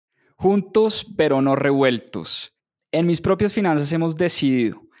Juntos pero no revueltos. En Mis Propias Finanzas hemos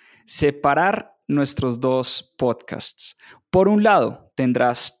decidido separar nuestros dos podcasts. Por un lado,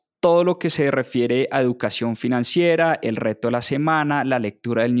 tendrás todo lo que se refiere a educación financiera, el reto de la semana, la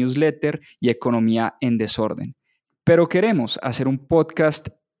lectura del newsletter y economía en desorden. Pero queremos hacer un podcast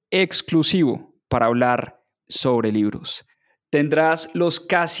exclusivo para hablar sobre libros. Tendrás los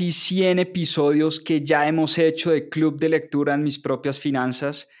casi 100 episodios que ya hemos hecho de Club de Lectura en Mis Propias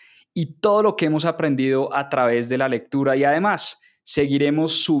Finanzas y todo lo que hemos aprendido a través de la lectura, y además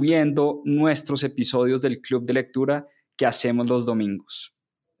seguiremos subiendo nuestros episodios del Club de Lectura que hacemos los domingos.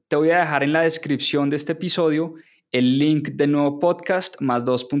 Te voy a dejar en la descripción de este episodio el link del nuevo podcast Más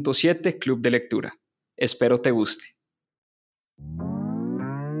 2.7 Club de Lectura. Espero te guste.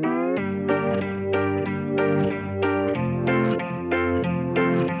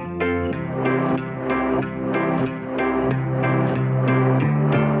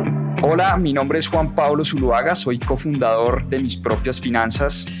 Hola, mi nombre es Juan Pablo Zuluaga, soy cofundador de Mis Propias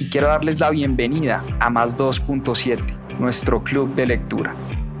Finanzas y quiero darles la bienvenida a Más 2.7, nuestro club de lectura.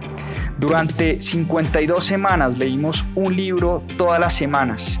 Durante 52 semanas leímos un libro todas las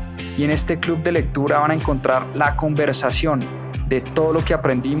semanas y en este club de lectura van a encontrar la conversación de todo lo que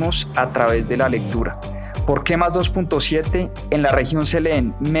aprendimos a través de la lectura. ¿Por qué más 2.7? En la región se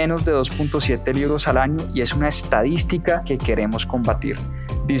leen menos de 2.7 libros al año y es una estadística que queremos combatir.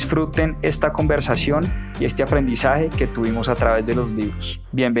 Disfruten esta conversación y este aprendizaje que tuvimos a través de los libros.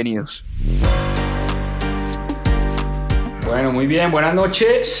 Bienvenidos. Bueno, muy bien, buenas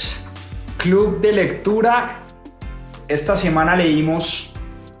noches. Club de lectura. Esta semana leímos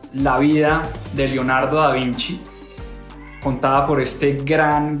la vida de Leonardo da Vinci, contada por este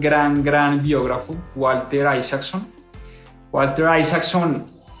gran biógrafo, Walter Isaacson. Walter Isaacson,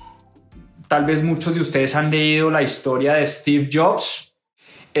 tal vez muchos de ustedes han leído la historia de Steve Jobs.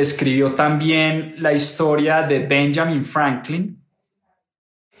 Escribió también la historia de Benjamin Franklin.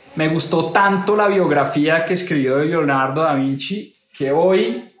 Me gustó tanto la biografía que escribió de Leonardo da Vinci que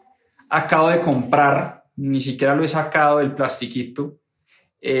hoy acabo de comprar, ni siquiera lo he sacado del plastiquito,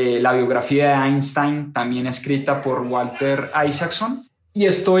 la biografía de Einstein, también escrita por Walter Isaacson. Y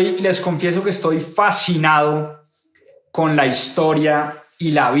les confieso que estoy fascinado con la historia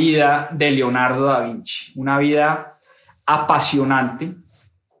y la vida de Leonardo da Vinci. Una vida apasionante,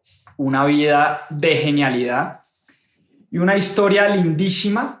 una vida de genialidad y una historia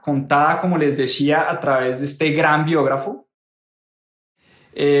lindísima contada, como les decía, a través de este gran biógrafo.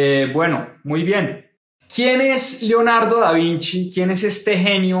 Bueno, muy bien. ¿Quién es Leonardo da Vinci? ¿Quién es este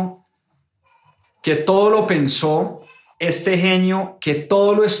genio que todo lo pensó? Este genio que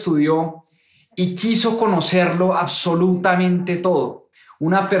todo lo estudió y quiso conocerlo absolutamente todo.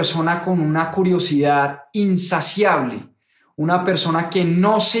 Una persona con una curiosidad insaciable. Una persona que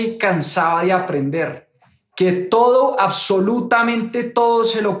no se cansaba de aprender, que todo, absolutamente todo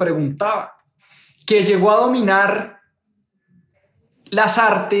se lo preguntaba, que llegó a dominar las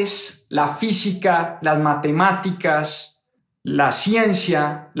artes, la física, las matemáticas, la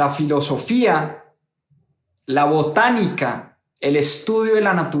ciencia, la filosofía, la botánica, el estudio de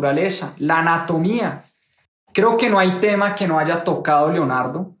la naturaleza, la anatomía. Creo que no hay tema que no haya tocado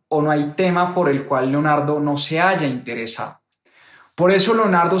Leonardo o no hay tema por el cual Leonardo no se haya interesado. Por eso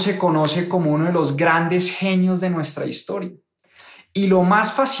Leonardo se conoce como uno de los grandes genios de nuestra historia. Y lo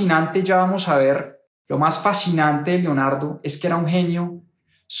más fascinante, ya vamos a ver, lo más fascinante de Leonardo es que era un genio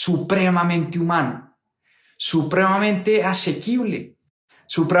supremamente humano, supremamente asequible,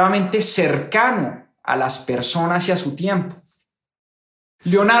 supremamente cercano a las personas y a su tiempo.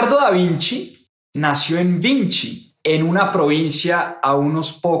 Leonardo da Vinci nació en Vinci, en una provincia a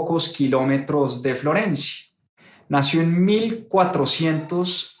unos pocos kilómetros de Florencia. Nació en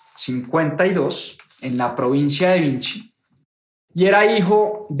 1452 en la provincia de Vinci y era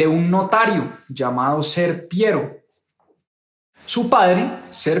hijo de un notario llamado Ser Piero. Su padre,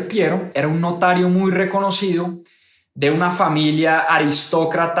 Ser Piero, era un notario muy reconocido de una familia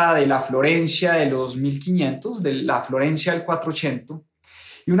aristócrata de la Florencia de los 1500, de la Florencia del 480,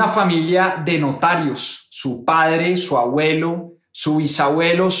 y una familia de notarios. Su padre, su abuelo, su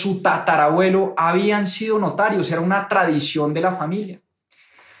bisabuelo, su tatarabuelo habían sido notarios, era una tradición de la familia.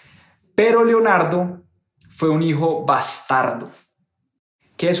 Pero Leonardo fue un hijo bastardo.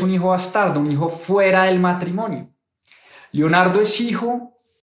 ¿Qué es un hijo bastardo? Un hijo fuera del matrimonio. Leonardo es hijo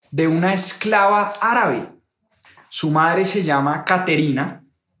de una esclava árabe. Su madre se llama Caterina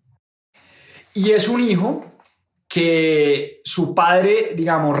y es un hijo que su padre,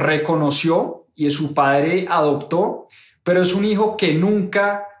 digamos, reconoció y su padre adoptó, pero es un hijo que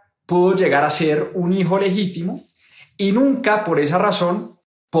nunca pudo llegar a ser un hijo legítimo y nunca, por esa razón,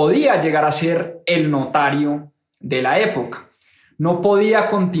 podía llegar a ser el notario de la época. No podía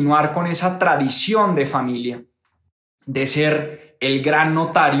continuar con esa tradición de familia de ser el gran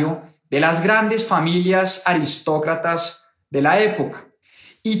notario de las grandes familias aristócratas de la época.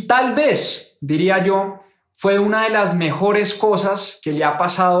 Y tal vez, diría yo, fue una de las mejores cosas que le ha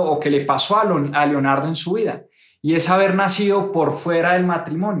pasado o que le pasó a Leonardo en su vida, y es haber nacido por fuera del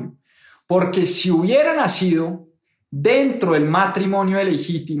matrimonio. Porque si hubiera nacido dentro del matrimonio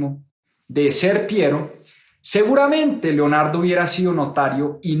legítimo de Ser Piero, seguramente Leonardo hubiera sido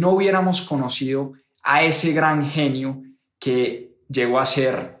notario y no hubiéramos conocido a ese gran genio que llegó a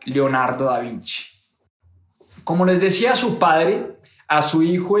ser Leonardo da Vinci. Como les decía, su padre, a su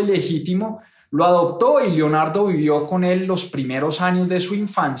hijo ilegítimo, lo adoptó y Leonardo vivió con él los primeros años de su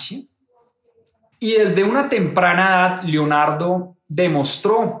infancia. Y desde una temprana edad, Leonardo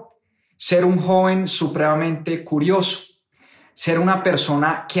demostró ser un joven supremamente curioso, ser una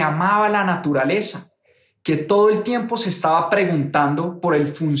persona que amaba la naturaleza, que todo el tiempo se estaba preguntando por el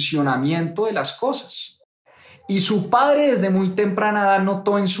funcionamiento de las cosas. Y su padre desde muy temprana edad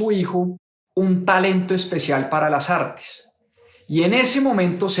notó en su hijo un talento especial para las artes. Y en ese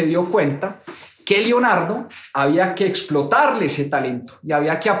momento se dio cuenta que Leonardo había que explotarle ese talento y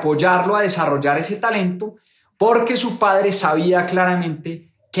había que apoyarlo a desarrollar ese talento, porque su padre sabía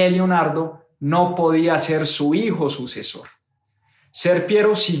claramente que Leonardo no podía ser su hijo sucesor. Ser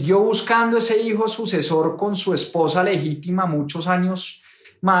Piero siguió buscando ese hijo sucesor con su esposa legítima muchos años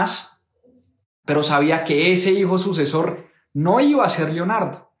más, pero sabía que ese hijo sucesor no iba a ser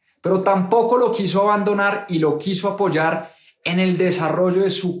Leonardo, pero tampoco lo quiso abandonar y lo quiso apoyar en el desarrollo de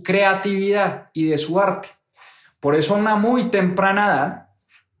su creatividad y de su arte. Por eso a una muy temprana edad,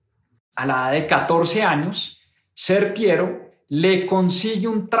 a la edad de 14 años, Ser Piero le consigue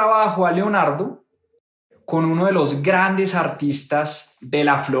un trabajo a Leonardo con uno de los grandes artistas de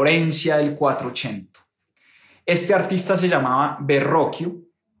la Florencia del 480. Este artista se llamaba Verrocchio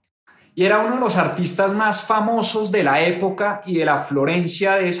y era uno de los artistas más famosos de la época y de la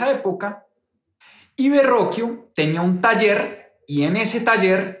Florencia de esa época. Y Verrocchio tenía un taller y en ese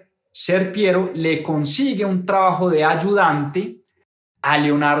taller Ser Piero le consigue un trabajo de ayudante a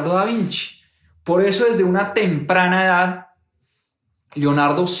Leonardo da Vinci. Por eso desde una temprana edad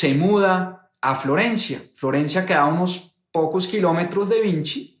Leonardo se muda a Florencia. Florencia queda a unos pocos kilómetros de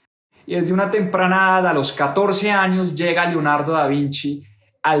Vinci y desde una temprana edad, a los 14 años, llega Leonardo da Vinci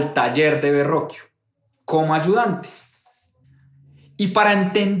al taller de Verrocchio como ayudante. Y para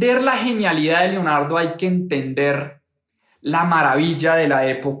entender la genialidad de Leonardo hay que entender la maravilla de la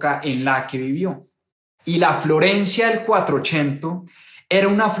época en la que vivió. Y la Florencia del 480 era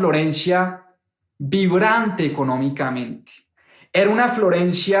una Florencia vibrante económicamente. Era una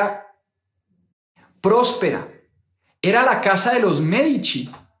Florencia próspera. Era la casa de los Medici.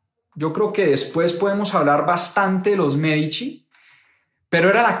 Yo creo que después podemos hablar bastante de los Medici, pero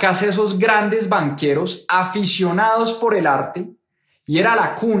era la casa de esos grandes banqueros aficionados por el arte y era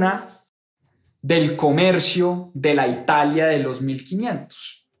la cuna del comercio de la Italia de los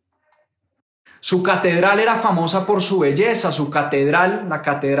 1500. Su catedral era famosa por su belleza. Su catedral, la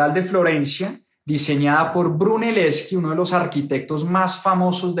Catedral de Florencia, diseñada por Brunelleschi, uno de los arquitectos más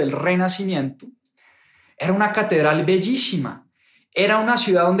famosos del Renacimiento, era una catedral bellísima. Era una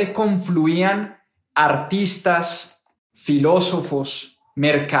ciudad donde confluían artistas, filósofos,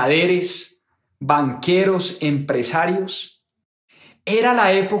 mercaderes, banqueros, empresarios. Era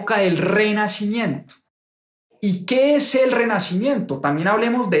la época del Renacimiento. ¿Y qué es el Renacimiento? También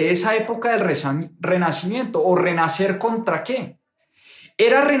hablemos de esa época del Renacimiento, o renacer contra qué.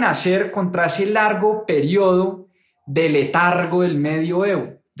 Era renacer contra ese largo periodo de letargo del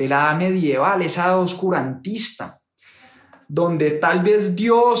medioevo, de la edad medieval, esa edad oscurantista, donde tal vez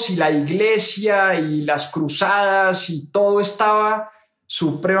Dios y la iglesia y las cruzadas y todo estaba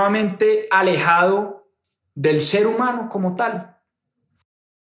supremamente alejado del ser humano como tal.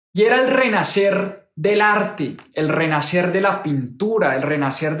 Y era el renacer del arte, el renacer de la pintura, el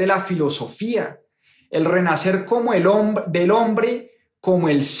renacer de la filosofía, el renacer como del hombre como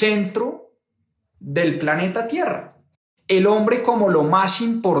el centro del planeta Tierra, el hombre como lo más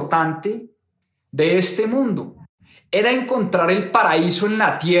importante de este mundo. Era encontrar el paraíso en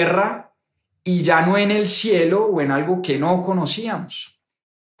la tierra y ya no en el cielo o en algo que no conocíamos.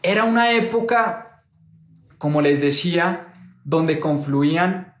 Era una época, como les decía, donde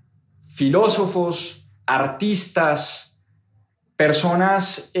confluían filósofos, artistas,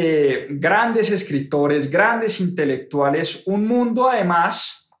 personas, grandes escritores, grandes intelectuales, un mundo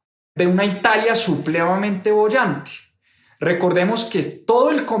además de una Italia supremamente boyante. Recordemos que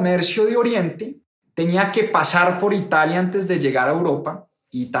todo el comercio de Oriente tenía que pasar por Italia antes de llegar a Europa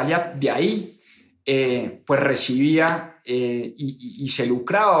Italia de ahí pues recibía y se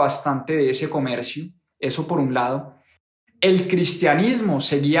lucraba bastante de ese comercio, eso por un lado. El cristianismo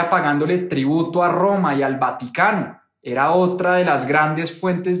seguía pagándole tributo a Roma y al Vaticano, era otra de las grandes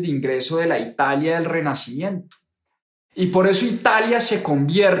fuentes de ingreso de la Italia del Renacimiento. Y por eso Italia se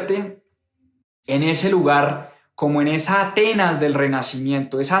convierte en ese lugar, como en esa Atenas del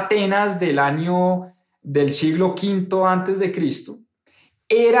Renacimiento, esa Atenas del siglo V antes de Cristo,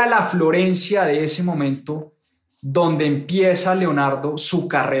 era la Florencia de ese momento donde empieza Leonardo su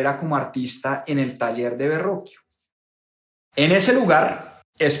carrera como artista en el taller de Verrocchio. En ese lugar,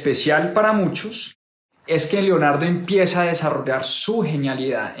 especial para muchos, es que Leonardo empieza a desarrollar su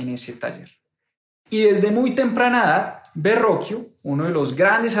genialidad en ese taller. Y desde muy temprana edad, Verrocchio, uno de los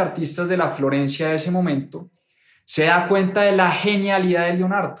grandes artistas de la Florencia de ese momento, se da cuenta de la genialidad de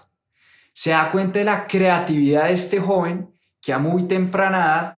Leonardo, se da cuenta de la creatividad de este joven que a muy temprana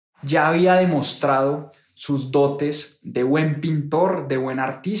edad ya había demostrado sus dotes de buen pintor, de buen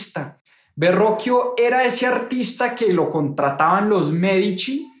artista. Verrocchio era ese artista que lo contrataban los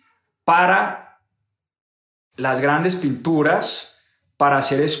Medici para las grandes pinturas, para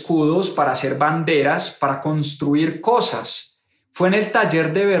hacer escudos, para hacer banderas, para construir cosas. Fue en el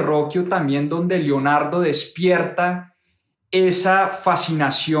taller de Verrocchio también donde Leonardo despierta esa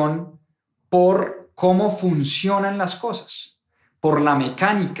fascinación por cómo funcionan las cosas, por la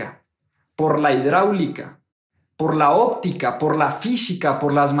mecánica, por la hidráulica, por la óptica, por la física,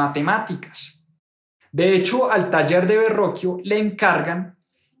 por las matemáticas. De hecho, al taller de Verrocchio le encargan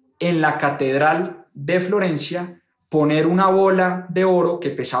en la Catedral de Florencia poner una bola de oro que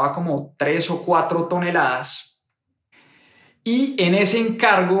pesaba como 3 o 4 toneladas. Y en ese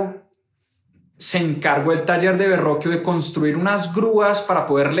encargo se encargó el taller de Verrocchio de construir unas grúas para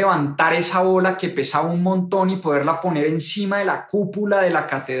poder levantar esa bola que pesaba un montón y poderla poner encima de la cúpula de la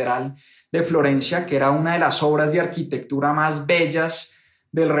Catedral de Florencia, que era una de las obras de arquitectura más bellas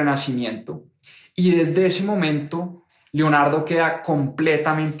del Renacimiento. Y desde ese momento, Leonardo queda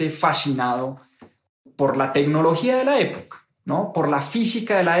completamente fascinado por la tecnología de la época, ¿no? Por la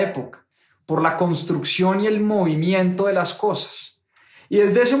física de la época, por la construcción y el movimiento de las cosas. Y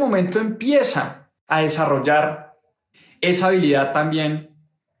desde ese momento empieza a desarrollar esa habilidad también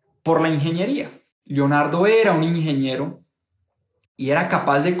por la ingeniería. Leonardo era un ingeniero y era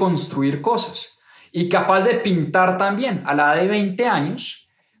capaz de construir cosas y capaz de pintar también. A la edad de 20 años,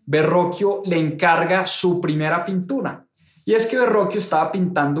 Verrocchio le encarga su primera pintura. Y es que Verrocchio estaba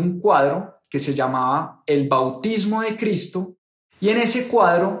pintando un cuadro que se llamaba El Bautismo de Cristo, y en ese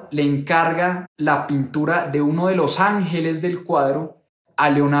cuadro le encarga la pintura de uno de los ángeles del cuadro a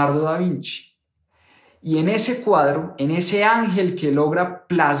Leonardo da Vinci. Y en ese cuadro, en ese ángel que logra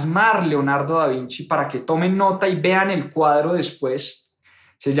plasmar Leonardo da Vinci, para que tomen nota y vean el cuadro después,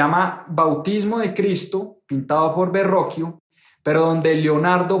 se llama Bautismo de Cristo, pintado por Verrocchio, pero donde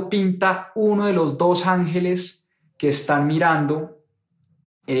Leonardo pinta uno de los 2 ángeles que están mirando,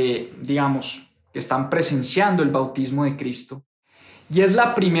 que están presenciando el bautismo de Cristo. Y es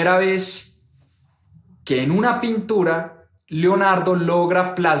la primera vez que en una pintura Leonardo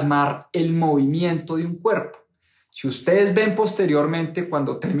logra plasmar el movimiento de un cuerpo. Si ustedes ven posteriormente,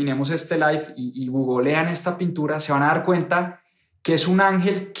 cuando terminemos este live y googlean esta pintura, se van a dar cuenta que es un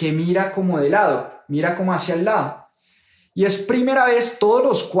ángel que mira como de lado, mira como hacia el lado. Y es primera vez, todos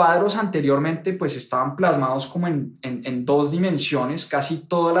los cuadros anteriormente pues estaban plasmados como en 2 dimensiones, casi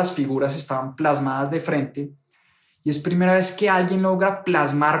todas las figuras estaban plasmadas de frente. Y es primera vez que alguien logra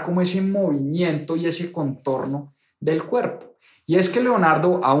plasmar como ese movimiento y ese contorno del cuerpo. Y es que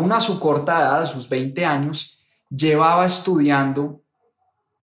Leonardo, aún a su corta edad, a sus 20 años, llevaba estudiando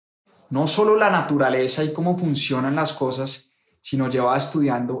no solo la naturaleza y cómo funcionan las cosas, sino llevaba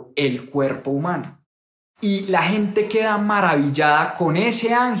estudiando el cuerpo humano. Y la gente queda maravillada con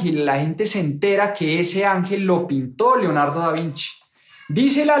ese ángel, la gente se entera que ese ángel lo pintó Leonardo da Vinci.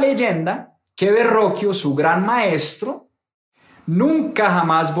 Dice la leyenda que Verrocchio, su gran maestro, nunca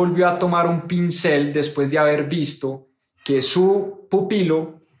jamás volvió a tomar un pincel después de haber visto que su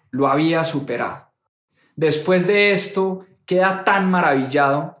pupilo lo había superado. Después de esto, queda tan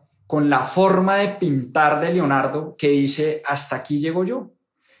maravillado con la forma de pintar de Leonardo que dice: hasta aquí llego yo.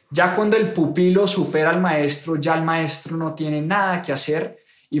 Ya cuando el pupilo supera al maestro, ya el maestro no tiene nada que hacer,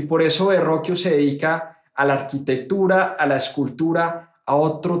 y por eso Verrocchio se dedica a la arquitectura, a la escultura, a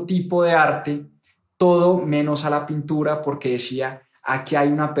otro tipo de arte, todo menos a la pintura, porque decía: aquí hay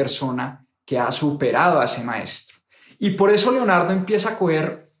una persona que ha superado a ese maestro. Y por eso Leonardo empieza a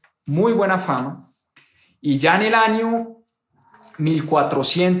coger muy buena fama, y ya en el año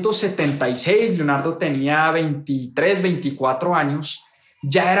 1476, Leonardo tenía 23, 24 años,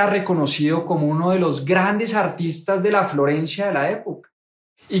 ya era reconocido como uno de los grandes artistas de la Florencia de la época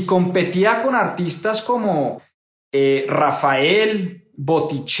y competía con artistas como Rafael,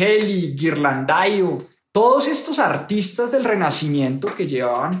 Botticelli, Ghirlandaio, todos estos artistas del Renacimiento que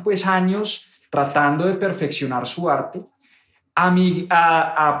llevaban pues años tratando de perfeccionar su arte. A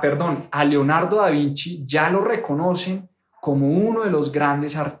Leonardo da Vinci ya lo reconocen como uno de los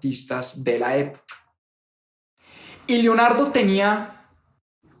grandes artistas de la época. Y Leonardo tenía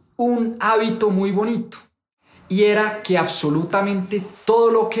un hábito muy bonito y era que absolutamente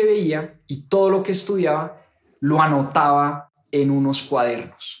todo lo que veía y todo lo que estudiaba lo anotaba en unos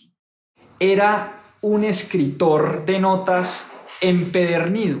cuadernos. Era un escritor de notas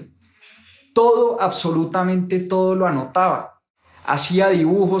empedernido. Todo, absolutamente todo lo anotaba. Hacía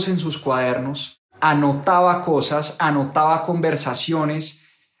dibujos en sus cuadernos, anotaba cosas, anotaba conversaciones,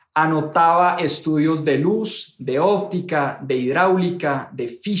 anotaba estudios de luz, de óptica, de hidráulica, de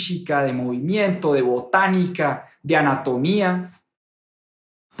física, de movimiento, de botánica, de anatomía.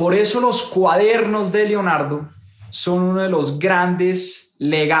 Por eso los cuadernos de Leonardo son uno de los grandes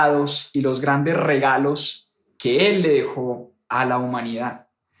legados y los grandes regalos que él le dejó a la humanidad.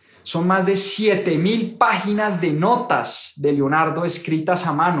 Son más de 7.000 páginas de notas de Leonardo escritas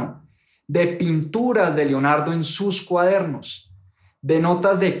a mano, de pinturas de Leonardo en sus cuadernos, de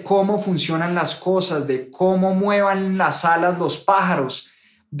notas de cómo funcionan las cosas, de cómo muevan las alas los pájaros,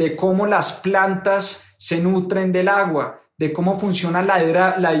 de cómo las plantas se nutren del agua, de cómo funciona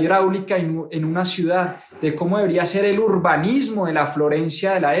la hidráulica en una ciudad, de cómo debería ser el urbanismo de la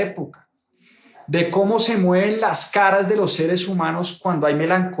Florencia de la época, de cómo se mueven las caras de los seres humanos cuando hay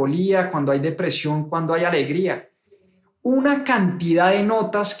melancolía, cuando hay depresión, cuando hay alegría. Una cantidad de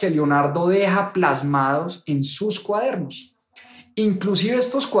notas que Leonardo deja plasmados en sus cuadernos. Inclusive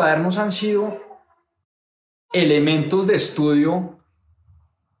estos cuadernos han sido elementos de estudio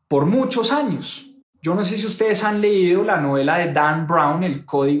por muchos años. Yo no sé si ustedes han leído la novela de Dan Brown, El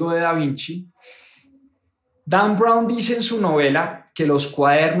Código de Da Vinci. Dan Brown dice en su novela que los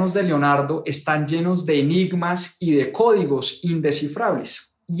cuadernos de Leonardo están llenos de enigmas y de códigos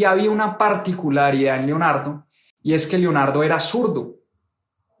indescifrables. Y había una particularidad en Leonardo, y es que Leonardo era zurdo.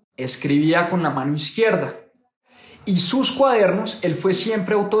 Escribía con la mano izquierda. Y sus cuadernos, él fue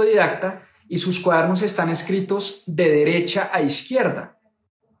siempre autodidacta, y sus cuadernos están escritos de derecha a izquierda.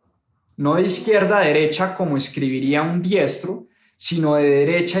 No de izquierda a derecha como escribiría un diestro, sino de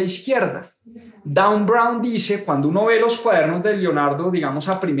derecha a izquierda. Dan Brown dice, cuando uno ve los cuadernos de Leonardo, digamos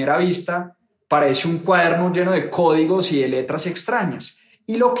a primera vista, parece un cuaderno lleno de códigos y de letras extrañas.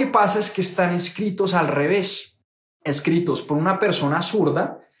 Y lo que pasa es que están escritos al revés, escritos por una persona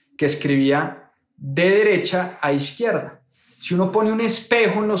zurda que escribía de derecha a izquierda. Si uno pone un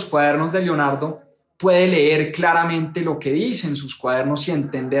espejo en los cuadernos de Leonardo, puede leer claramente lo que dice en sus cuadernos y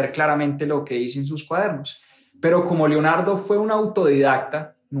entender claramente lo que dice en sus cuadernos. Pero como Leonardo fue un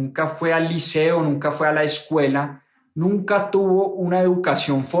autodidacta, nunca fue al liceo, nunca fue a la escuela, nunca tuvo una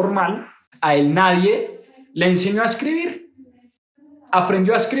educación formal, a él nadie le enseñó a escribir.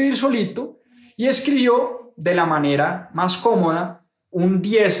 Aprendió a escribir solito y escribió de la manera más cómoda. Un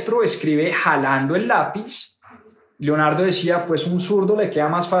diestro escribe jalando el lápiz. Leonardo decía, pues un zurdo le queda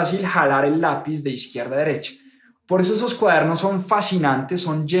más fácil jalar el lápiz de izquierda a derecha. Por eso esos cuadernos son fascinantes,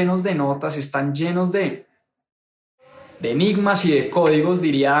 son llenos de notas, están llenos de enigmas y de códigos,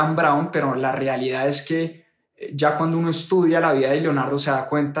 diría Dan Brown, pero la realidad es que ya cuando uno estudia la vida de Leonardo se da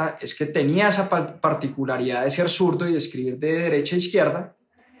cuenta es que tenía esa particularidad de ser zurdo y de escribir de derecha a izquierda,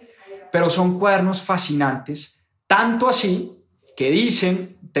 pero son cuadernos fascinantes, tanto así que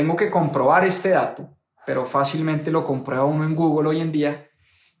dicen, tengo que comprobar este dato, pero fácilmente lo comprueba uno en Google hoy en día,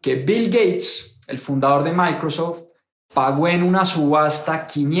 que Bill Gates, el fundador de Microsoft, pagó en una subasta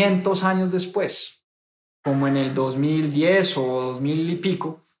 500 años después, como en el 2010 o 2000 y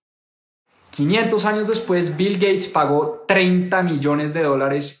pico. 500 años después, Bill Gates pagó $30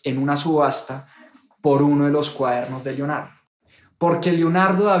 millones en una subasta por uno de los cuadernos de Leonardo. Porque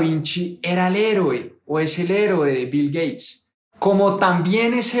Leonardo da Vinci era el héroe, o es el héroe de Bill Gates, como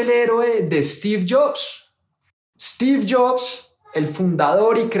también es el héroe de Steve Jobs. Steve Jobs, el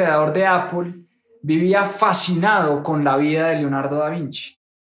fundador y creador de Apple, vivía fascinado con la vida de Leonardo da Vinci,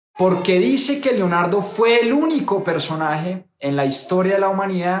 porque dice que Leonardo fue el único personaje en la historia de la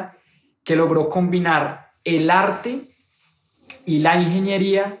humanidad que logró combinar el arte y la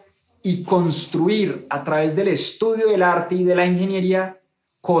ingeniería y construir a través del estudio del arte y de la ingeniería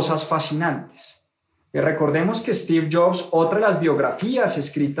cosas fascinantes. Y recordemos que Steve Jobs, otra de las biografías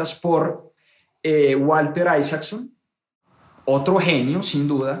escritas por Walter Isaacson, otro genio sin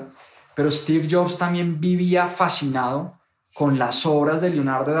duda, pero Steve Jobs también vivía fascinado con las obras de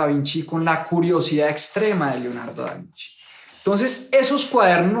Leonardo da Vinci, con la curiosidad extrema de Leonardo da Vinci. Entonces, esos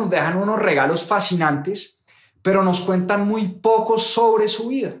cuadernos nos dejan unos regalos fascinantes, pero nos cuentan muy poco sobre su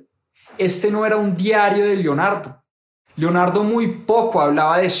vida. Este no era un diario de Leonardo. Leonardo muy poco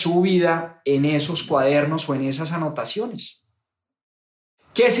hablaba de su vida en esos cuadernos o en esas anotaciones.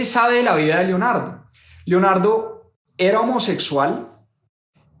 ¿Qué se sabe de la vida de Leonardo? Leonardo era homosexual,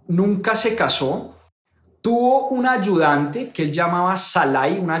 nunca se casó, tuvo un ayudante que él llamaba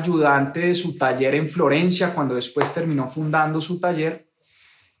Salai, un ayudante de su taller en Florencia, cuando después terminó fundando su taller.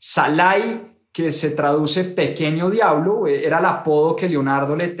 Salai, que se traduce pequeño diablo, era el apodo que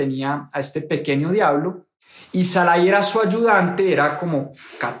Leonardo le tenía a este pequeño diablo. Y Salai era su ayudante, era como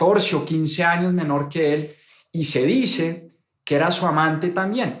 14 o 15 años menor que él, y se dice que era su amante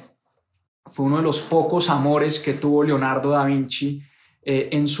también. Fue uno de los pocos amores que tuvo Leonardo da Vinci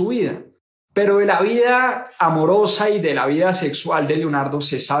en su vida. Pero de la vida amorosa y de la vida sexual de Leonardo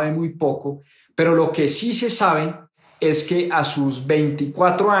se sabe muy poco, pero lo que sí se sabe es que a sus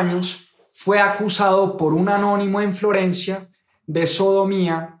 24 años fue acusado por un anónimo en Florencia de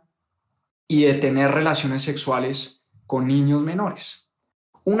sodomía y de tener relaciones sexuales con niños menores.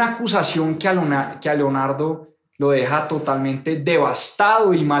 Una acusación que a Leonardo lo deja totalmente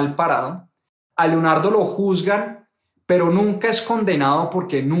devastado y mal parado. A Leonardo lo juzgan, pero nunca es condenado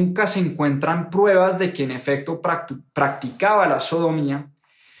porque nunca se encuentran pruebas de que en efecto practicaba la sodomía.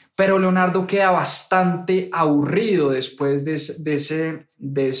 Pero Leonardo queda bastante aburrido después de ese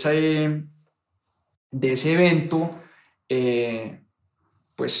evento,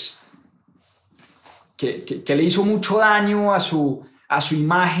 pues que le hizo mucho daño a su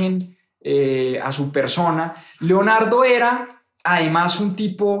imagen, a su persona. Leonardo era además un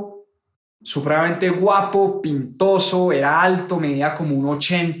tipo supremamente guapo, pintoso, era alto, medía como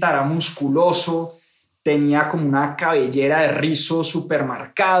 1,80, era musculoso, tenía como una cabellera de rizos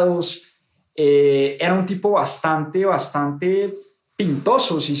supermarcados, era un tipo bastante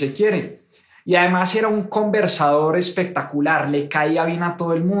pintoso, si se quiere. Y además era un conversador espectacular, le caía bien a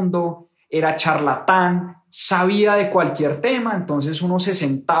todo el mundo, era charlatán, sabía de cualquier tema, entonces uno se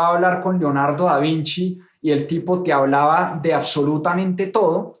sentaba a hablar con Leonardo da Vinci y el tipo te hablaba de absolutamente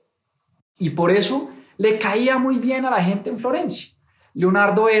todo. Y por eso le caía muy bien a la gente en Florencia.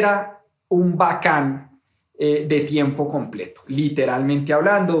 Leonardo era un bacán de tiempo completo, literalmente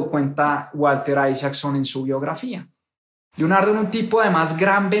hablando, cuenta Walter Isaacson en su biografía. Leonardo era un tipo además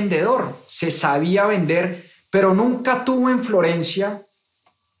gran vendedor, se sabía vender, pero nunca tuvo en Florencia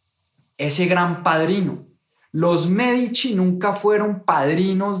ese gran padrino. Los Medici nunca fueron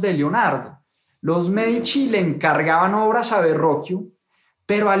padrinos de Leonardo. Los Medici le encargaban obras a Verrocchio,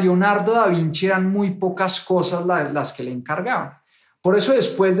 pero a Leonardo da Vinci eran muy pocas cosas las que le encargaban. Por eso,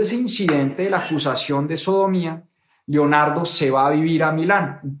 después de ese incidente de la acusación de sodomía, Leonardo se va a vivir a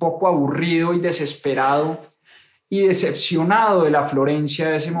Milán, un poco aburrido y desesperado y decepcionado de la Florencia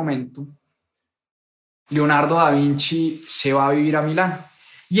de ese momento. Leonardo da Vinci se va a vivir a Milán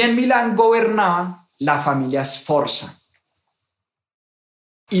y en Milán gobernaba la familia Sforza.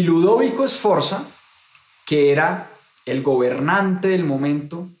 Y Ludovico Sforza, que era el gobernante del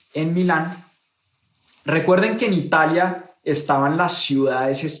momento en Milán, recuerden que en Italia estaban las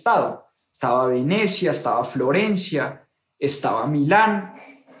ciudades-estado. Estaba Venecia, estaba Florencia, estaba Milán,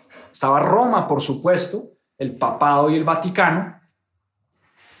 estaba Roma, por supuesto, el papado y el Vaticano,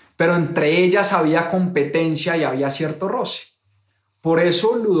 pero entre ellas había competencia y había cierto roce. Por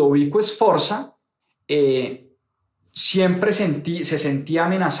eso Ludovico Sforza siempre se sentía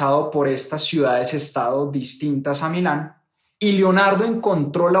amenazado por estas ciudades-estado distintas a Milán, y Leonardo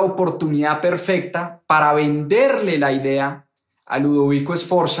encontró la oportunidad perfecta para venderle la idea a Ludovico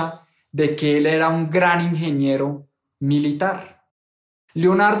Sforza de que él era un gran ingeniero militar.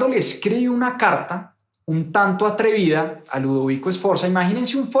 Leonardo le escribe una carta un tanto atrevida a Ludovico Sforza.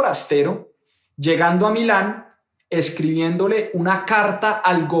 Imagínense un forastero llegando a Milán, escribiéndole una carta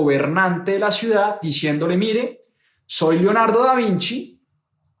al gobernante de la ciudad diciéndole: mire, soy Leonardo da Vinci,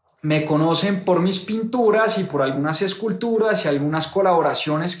 me conocen por mis pinturas y por algunas esculturas y algunas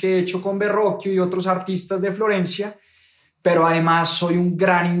colaboraciones que he hecho con Verrocchio y otros artistas de Florencia, pero además soy un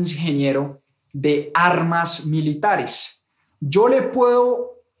gran ingeniero de armas militares. Yo le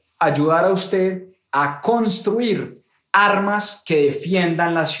puedo ayudar a usted a construir armas que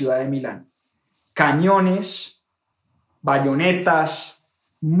defiendan la ciudad de Milán. Cañones, bayonetas,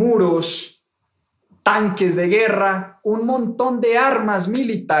 muros, tanques de guerra, un montón de armas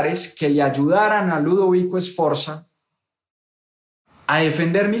militares que le ayudaran a Ludovico Sforza a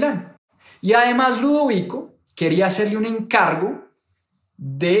defender Milán. Y además Ludovico quería hacerle un encargo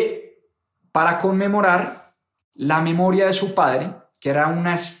para conmemorar la memoria de su padre, que era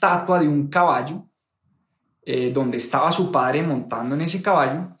una estatua de un caballo, donde estaba su padre montando en ese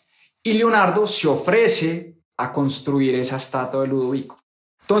caballo, y Leonardo se ofrece a construir esa estatua de Ludovico.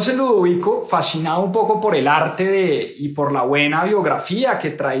 Entonces Ludovico, fascinado un poco por el arte y por la buena biografía que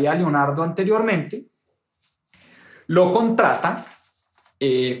traía Leonardo anteriormente, lo contrata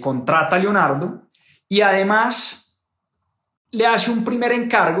a Leonardo y además le hace un primer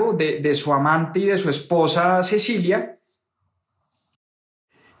encargo de su amante y de su esposa Cecilia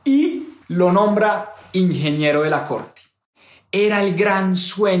y lo nombra ingeniero de la corte. Era el gran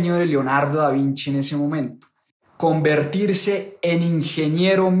sueño de Leonardo da Vinci en ese momento, convertirse en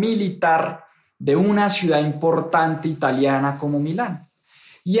ingeniero militar de una ciudad importante italiana como Milán.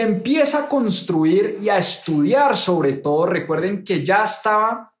 Y empieza a construir y a estudiar sobre todo. Recuerden que ya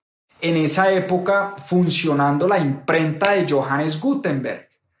estaba en esa época funcionando la imprenta de Johannes Gutenberg.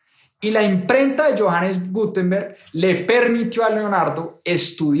 Y la imprenta de Johannes Gutenberg le permitió a Leonardo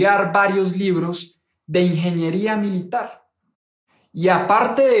estudiar varios libros de ingeniería militar. Y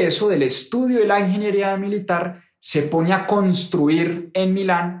aparte de eso, del estudio de la ingeniería militar, se pone a construir en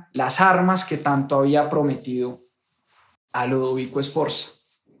Milán las armas que tanto había prometido a Ludovico Sforza.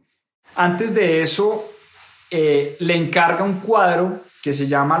 Antes de eso, le encarga un cuadro que se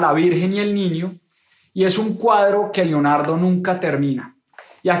llama La Virgen y el Niño, y es un cuadro que Leonardo nunca termina.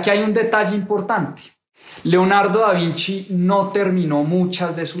 Y aquí hay un detalle importante. Leonardo da Vinci no terminó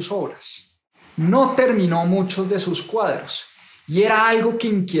muchas de sus obras, no terminó muchos de sus cuadros, y era algo que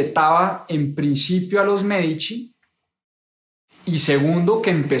inquietaba en principio a los Medici y segundo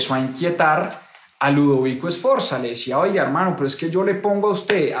que empezó a inquietar a Ludovico Sforza. Le decía, oye hermano, pero es que yo le pongo a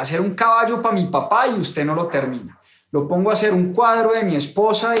usted a hacer un caballo para mi papá y usted no lo termina. Lo pongo a hacer un cuadro de mi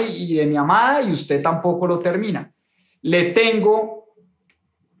esposa y de mi amada y usted tampoco lo termina. Le tengo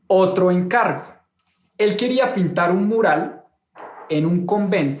otro encargo. Él quería pintar un mural en un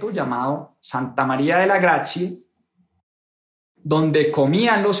convento llamado Santa María de la Grazie, donde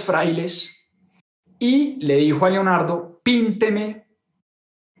comían los frailes, y le dijo a Leonardo, pínteme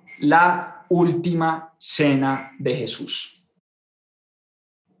la última cena de Jesús.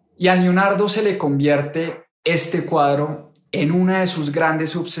 Y a Leonardo se le convierte este cuadro en una de sus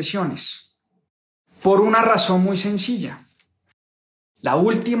grandes obsesiones, por una razón muy sencilla. La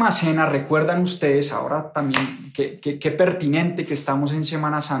última cena, recuerdan ustedes, ahora también, qué pertinente que estamos en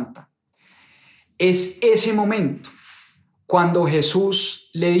Semana Santa, es ese momento cuando Jesús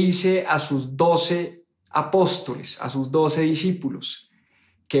le dice a sus 12 apóstoles, a sus 12 discípulos,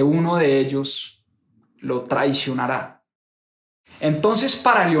 que uno de ellos lo traicionará. Entonces,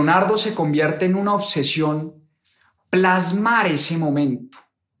 para Leonardo se convierte en una obsesión plasmar ese momento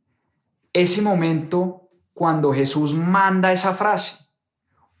cuando Jesús manda esa frase,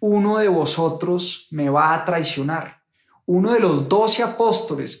 uno de vosotros me va a traicionar. Uno de los 12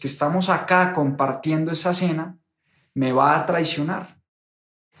 apóstoles que estamos acá compartiendo esa cena me va a traicionar.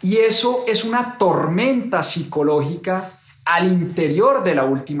 Y eso es una tormenta psicológica al interior de la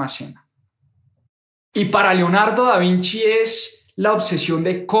última cena. Y para Leonardo da Vinci es la obsesión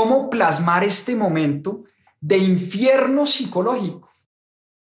de cómo plasmar este momento de infierno psicológico,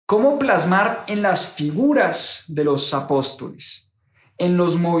 cómo plasmar en las figuras de los apóstoles, en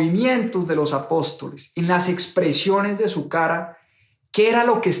los movimientos de los apóstoles, en las expresiones de su cara, qué era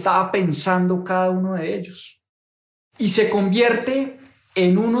lo que estaba pensando cada uno de ellos. Y se convierte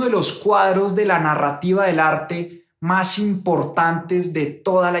en uno de los cuadros de la narrativa del arte más importantes de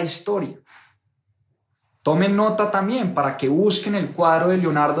toda la historia. Tomen nota también para que busquen el cuadro de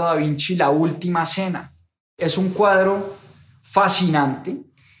Leonardo da Vinci, La Última Cena. Es un cuadro fascinante,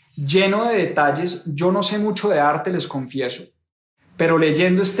 lleno de detalles. Yo no sé mucho de arte, les confieso, pero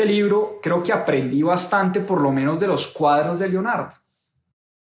leyendo este libro creo que aprendí bastante, por lo menos de los cuadros de Leonardo.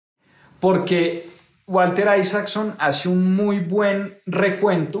 Porque Walter Isaacson hace un muy buen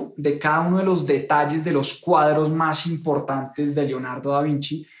recuento de cada uno de los detalles de los cuadros más importantes de Leonardo da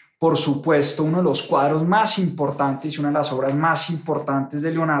Vinci. Por supuesto, uno de los cuadros más importantes y una de las obras más importantes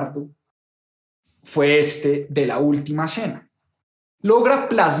de Leonardo fue este de La Última Cena. Logra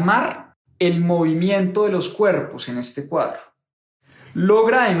plasmar el movimiento de los cuerpos en este cuadro.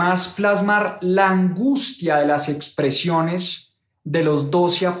 Logra además plasmar la angustia de las expresiones de los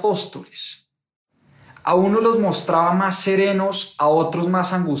 12 apóstoles. A unos los mostraba más serenos, a otros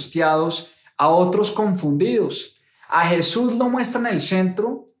más angustiados, a otros confundidos. A Jesús lo muestra en el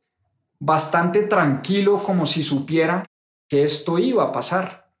centro, bastante tranquilo, como si supiera que esto iba a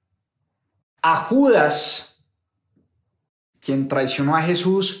pasar. A Judas, quien traicionó a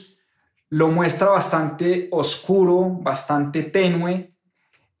Jesús, lo muestra bastante oscuro, bastante tenue,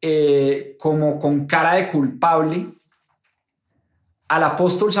 como con cara de culpable, al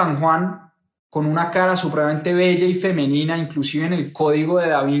apóstol San Juan con una cara supremamente bella y femenina. Inclusive en el Código de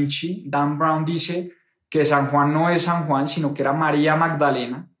Da Vinci, Dan Brown dice que San Juan no es San Juan, sino que era María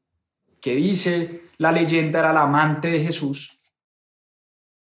Magdalena, que dice la leyenda era la amante de Jesús.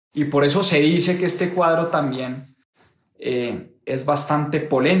 Y por eso se dice que este cuadro también es bastante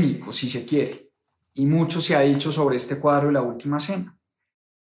polémico, si se quiere. Y mucho se ha dicho sobre este cuadro de la Última Cena.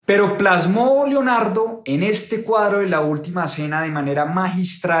 Pero plasmó Leonardo en este cuadro de la Última Cena de manera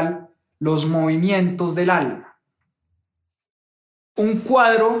magistral los movimientos del alma. Un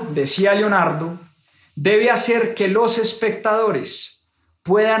cuadro, decía Leonardo, debe hacer que los espectadores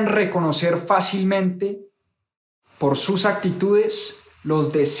puedan reconocer fácilmente por sus actitudes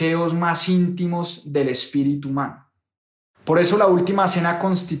los deseos más íntimos del espíritu humano. Por eso la Última Cena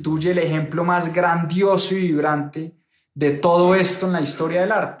constituye el ejemplo más grandioso y vibrante de todo esto en la historia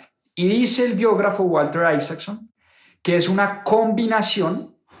del arte. Y dice el biógrafo Walter Isaacson que es una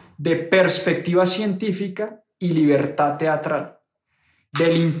combinación de perspectiva científica y libertad teatral,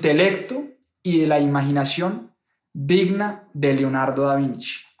 del intelecto y de la imaginación digna de Leonardo da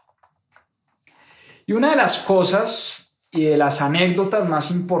Vinci. Y una de las cosas y de las anécdotas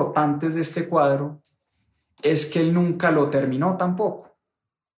más importantes de este cuadro es que él nunca lo terminó tampoco.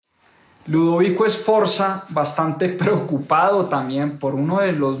 Ludovico Sforza, bastante preocupado también por uno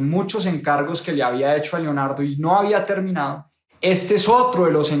de los muchos encargos que le había hecho a Leonardo y no había terminado, este es otro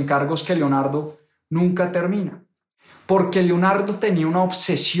de los encargos que Leonardo nunca termina, porque Leonardo tenía una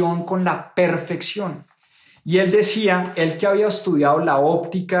obsesión con la perfección. Y él decía, él que había estudiado la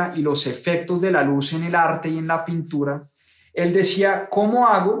óptica y los efectos de la luz en el arte y en la pintura, él decía, ¿cómo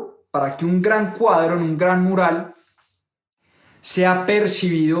hago para que un gran cuadro en un gran mural sea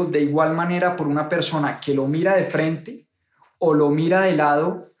percibido de igual manera por una persona que lo mira de frente o lo mira de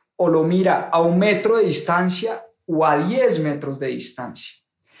lado o lo mira a 1 metro de distancia o a 10 metros de distancia?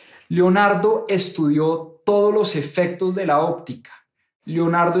 Leonardo estudió todos los efectos de la óptica.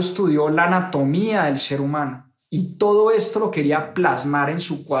 Leonardo estudió la anatomía del ser humano y todo esto lo quería plasmar en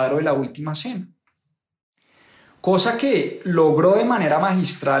su cuadro de la Última Cena. Cosa que logró de manera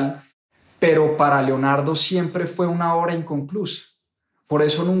magistral, pero para Leonardo siempre fue una obra inconclusa. Por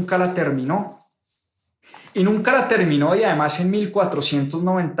eso nunca la terminó. Y nunca la terminó, y además en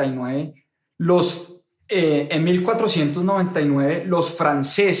 1499 los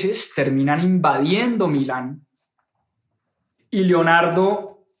franceses terminan invadiendo Milán y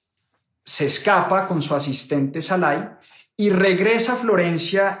Leonardo se escapa con su asistente Salai y regresa a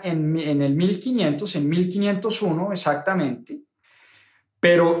Florencia en el 1500, en 1501 exactamente,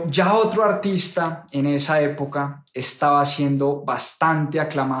 pero ya otro artista en esa época estaba siendo bastante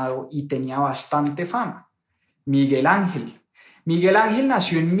aclamado y tenía bastante fama, Miguel Ángel. Miguel Ángel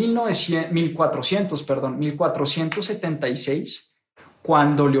nació en 1476,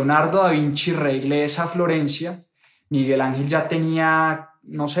 cuando Leonardo da Vinci regresa a Florencia. Miguel Ángel ya tenía,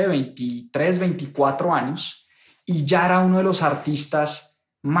 23, 24 años y ya era uno de los artistas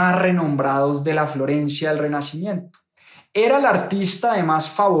más renombrados de la Florencia del Renacimiento. Era el artista además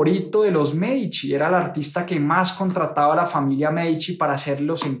favorito de los Medici, era el artista que más contrataba a la familia Medici para hacer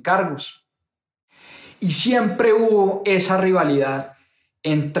los encargos. Y siempre hubo esa rivalidad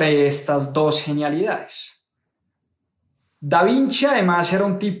entre estas dos genialidades. Da Vinci además era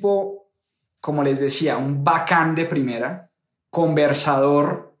un tipo, como les decía, un bacán de primera,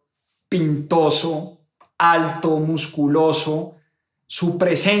 conversador, pintoso, alto, musculoso, su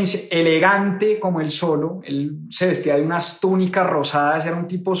presencia, elegante como él solo, él se vestía de unas túnicas rosadas, era un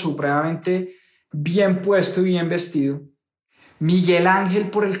tipo supremamente bien puesto y bien vestido. Miguel Ángel,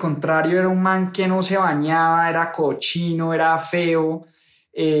 por el contrario, era un man que no se bañaba, era cochino, era feo,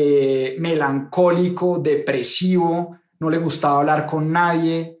 melancólico, depresivo, no le gustaba hablar con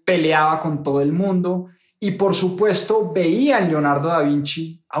nadie, peleaba con todo el mundo y por supuesto veía en Leonardo da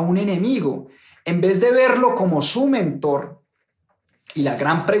Vinci a un enemigo en vez de verlo como su mentor. Y la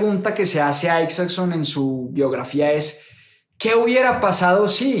gran pregunta que se hace a Isaacson en su biografía es ¿qué hubiera pasado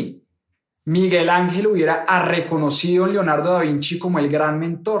si Miguel Ángel hubiera reconocido a Leonardo da Vinci como el gran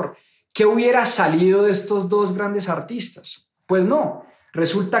mentor? ¿Qué hubiera salido de estos dos grandes artistas? Pues no,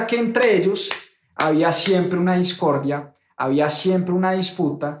 resulta que entre ellos había siempre una discordia, había siempre una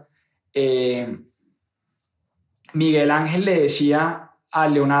disputa. Miguel Ángel le decía a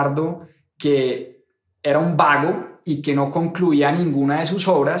Leonardo que era un vago y que no concluía ninguna de sus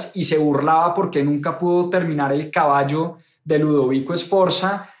obras y se burlaba porque nunca pudo terminar El caballo de Ludovico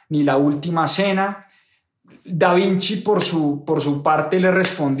Sforza ni La Última Cena. Da Vinci por su parte le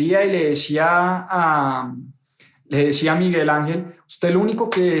respondía y le decía Le decía a Miguel Ángel, usted lo único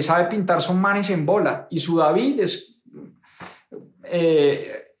que sabe pintar son manes en bola y su David es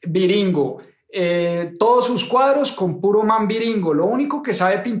viringo. Todos sus cuadros con puro man viringo. Lo único que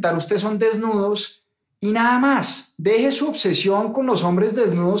sabe pintar usted son desnudos y nada más. Deje su obsesión con los hombres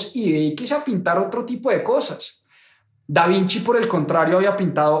desnudos y dedíquese a pintar otro tipo de cosas. Da Vinci, por el contrario, había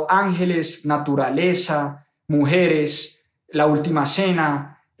pintado ángeles, naturaleza, mujeres, la última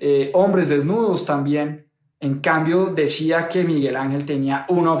cena, hombres desnudos también. En cambio, decía que Miguel Ángel tenía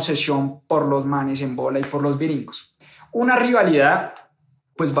una obsesión por los manes en bola y por los viringos. Una rivalidad,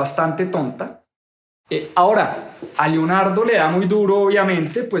 pues, bastante tonta. Ahora, a Leonardo le da muy duro,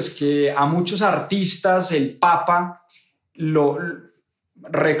 obviamente, pues que a muchos artistas el Papa lo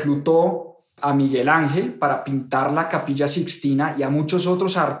reclutó a Miguel Ángel para pintar la Capilla Sixtina y a muchos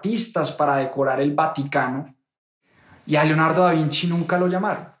otros artistas para decorar el Vaticano. Y a Leonardo da Vinci nunca lo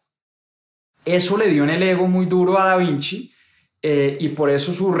llamaron. Eso le dio en el ego muy duro a Da Vinci y por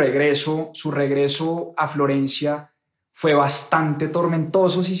eso su regreso a Florencia fue bastante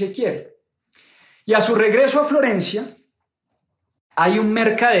tormentoso, si se quiere. Y a su regreso a Florencia hay un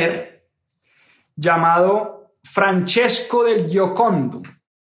mercader llamado Francesco del Giocondo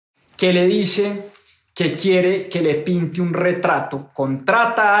que le dice que quiere que le pinte un retrato.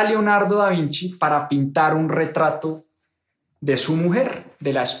 Contrata a Leonardo da Vinci para pintar un retrato de su mujer,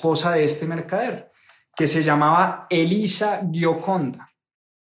 de la esposa de este mercader, que se llamaba Elisa Gioconda.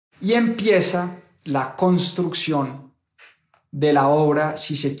 Y empieza la construcción de la obra,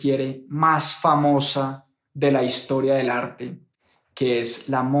 si se quiere, más famosa de la historia del arte, que es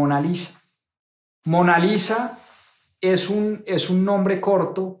la Mona Lisa. Mona Lisa es un nombre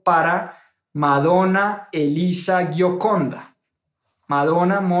corto para Madonna Elisa Gioconda.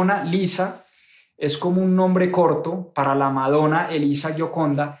 Madonna, Mona Lisa, es como un nombre corto para la Madonna Elisa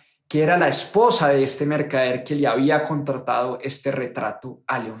Gioconda, que era la esposa de este mercader que le había contratado este retrato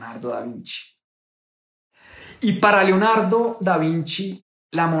a Leonardo da Vinci. Y para Leonardo da Vinci,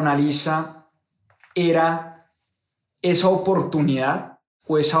 la Mona Lisa era esa oportunidad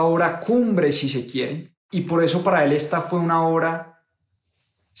o esa obra cumbre, si se quiere, y por eso para él esta fue una obra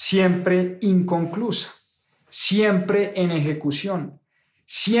siempre inconclusa, siempre en ejecución.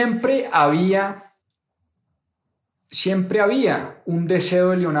 Siempre había un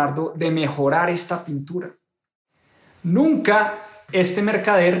deseo de Leonardo de mejorar esta pintura. Nunca este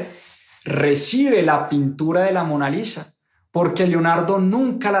mercader recibe la pintura de la Mona Lisa porque Leonardo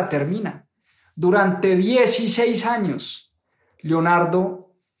nunca la termina. Durante 16 años,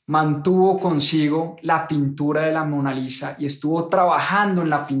 Leonardo mantuvo consigo la pintura de la Mona Lisa y estuvo trabajando en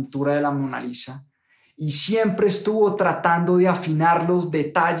la pintura de la Mona Lisa y siempre estuvo tratando de afinar los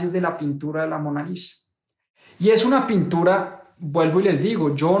detalles de la pintura de la Mona Lisa. Y es una pintura, vuelvo y les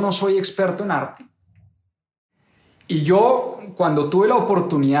digo, yo no soy experto en arte. Y yo, cuando tuve la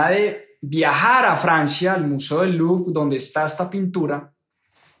oportunidad de viajar a Francia, al Museo del Louvre, donde está esta pintura,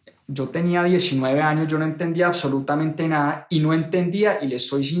 yo tenía 19 años, yo no entendía absolutamente nada y no entendía, y les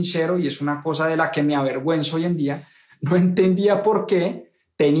soy sincero, y es una cosa de la que me avergüenzo hoy en día, no entendía por qué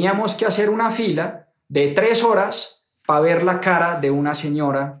teníamos que hacer una fila de 3 horas para ver la cara de una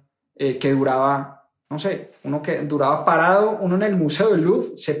señora que duraba, no sé, uno que duraba parado, uno en el Museo del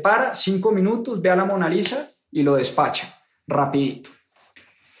Louvre, se para 5 minutos, ve a la Mona Lisa y lo despacha, rapidito.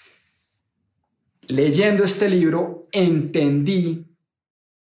 Leyendo este libro, entendí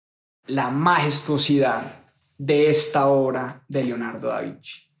la majestuosidad de esta obra de Leonardo da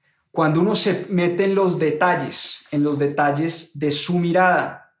Vinci. Cuando uno se mete en los detalles de su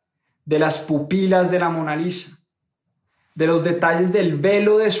mirada, de las pupilas de la Mona Lisa, de los detalles del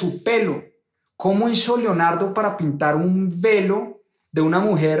velo de su pelo, ¿cómo hizo Leonardo para pintar un velo de una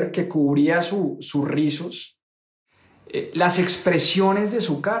mujer que cubría sus rizos? Las expresiones de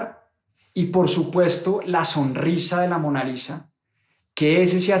su cara y, por supuesto, la sonrisa de la Mona Lisa, que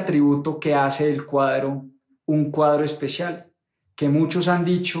es ese atributo que hace del cuadro un cuadro especial, que muchos han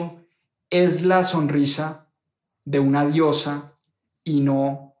dicho es la sonrisa de una diosa y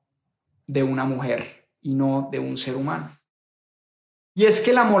no de una mujer, y no de un ser humano. Y es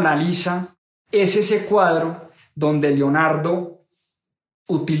que la Mona Lisa es ese cuadro donde Leonardo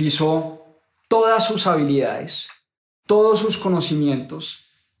utilizó todas sus habilidades, todos sus conocimientos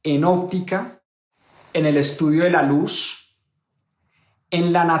en óptica, en el estudio de la luz,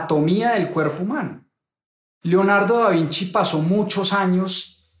 en la anatomía del cuerpo humano. Leonardo da Vinci pasó muchos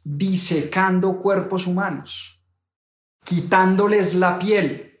años disecando cuerpos humanos, quitándoles la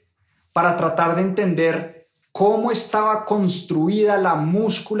piel para tratar de entender cómo estaba construida la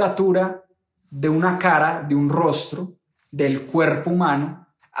musculatura de una cara, de un rostro, del cuerpo humano,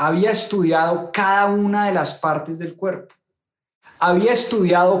 había estudiado cada una de las partes del cuerpo. Había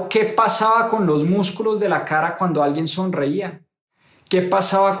estudiado qué pasaba con los músculos de la cara cuando alguien sonreía, qué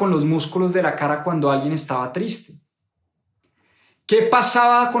pasaba con los músculos de la cara cuando alguien estaba triste, qué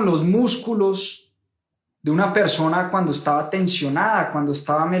pasaba con los músculos de una persona cuando estaba tensionada, cuando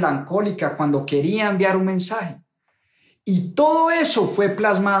estaba melancólica, cuando quería enviar un mensaje. Y todo eso fue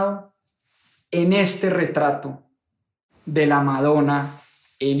plasmado en este retrato de la Madonna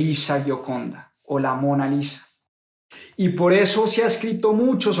Elisa Gioconda o la Mona Lisa. Y por eso se ha escrito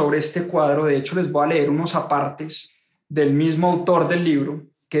mucho sobre este cuadro. De hecho, les voy a leer unos apartes del mismo autor del libro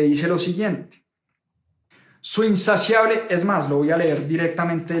que dice lo siguiente. Su insaciable, es más, lo voy a leer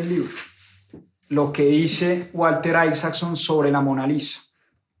directamente del libro, lo que dice Walter Isaacson sobre la Mona Lisa.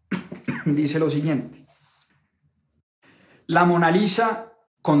 Dice lo siguiente. La Mona Lisa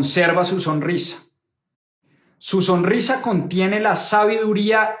conserva su sonrisa. Su sonrisa contiene la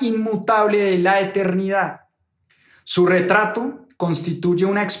sabiduría inmutable de la eternidad. Su retrato constituye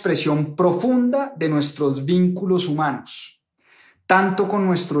una expresión profunda de nuestros vínculos humanos, tanto con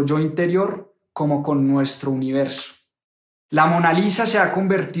nuestro yo interior como con nuestro universo. La Mona Lisa se ha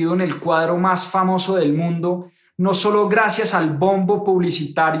convertido en el cuadro más famoso del mundo, no solo gracias al bombo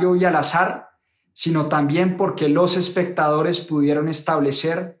publicitario y al azar, sino también porque los espectadores pudieron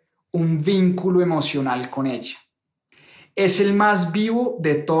establecer un vínculo emocional con ella. Es el más vivo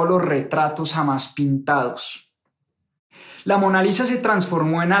de todos los retratos jamás pintados. La Mona Lisa se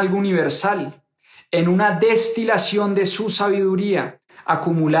transformó en algo universal, en una destilación de su sabiduría,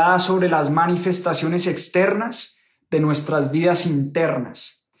 acumulada sobre las manifestaciones externas de nuestras vidas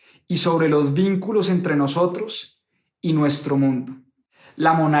internas y sobre los vínculos entre nosotros y nuestro mundo.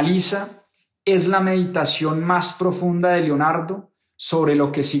 La Mona Lisa es la meditación más profunda de Leonardo sobre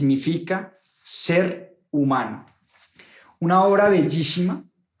lo que significa ser humano. Una obra bellísima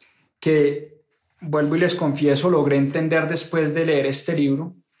que, vuelvo y les confieso, logré entender después de leer este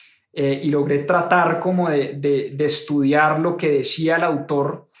libro y logré tratar como de estudiar lo que decía el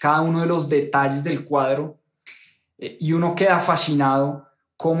autor, cada uno de los detalles del cuadro, y uno queda fascinado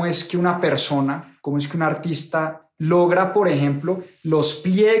cómo es que una persona, cómo es que un artista logra, por ejemplo, los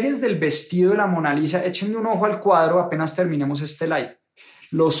pliegues del vestido de la Mona Lisa. Échenle un ojo al cuadro apenas terminemos este live.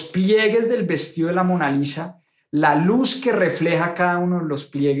 Los pliegues del vestido de la Mona Lisa, la luz que refleja cada uno de los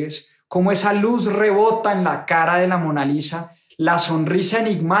pliegues, cómo esa luz rebota en la cara de la Mona Lisa, la sonrisa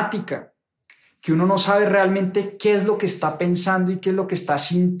enigmática, que uno no sabe realmente qué es lo que está pensando y qué es lo que está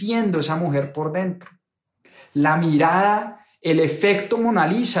sintiendo esa mujer por dentro. La mirada, el efecto Mona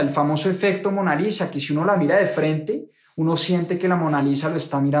Lisa, el famoso efecto Mona Lisa, que si uno la mira de frente, uno siente que la Mona Lisa lo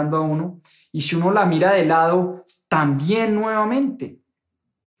está mirando a uno, y si uno la mira de lado, también nuevamente,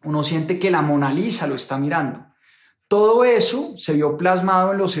 uno siente que la Mona Lisa lo está mirando. Todo eso se vio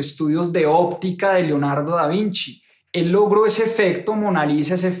plasmado en los estudios de óptica de Leonardo da Vinci. Él logró ese efecto Mona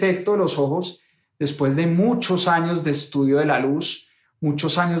Lisa, ese efecto de los ojos, después de muchos años de estudio de la luz,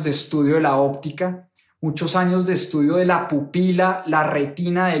 muchos años de estudio de la óptica, muchos años de estudio de la pupila, la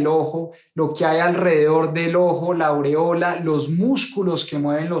retina del ojo, lo que hay alrededor del ojo, la aureola, los músculos que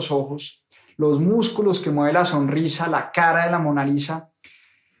mueven los ojos, los músculos que mueve la sonrisa, la cara de la Mona Lisa.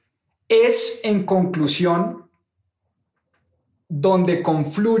 Es, en conclusión, donde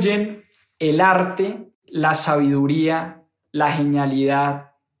confluyen el arte, la sabiduría, la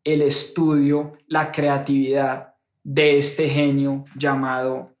genialidad, el estudio, la creatividad de este genio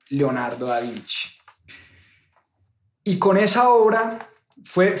llamado Leonardo da Vinci. Y con esa obra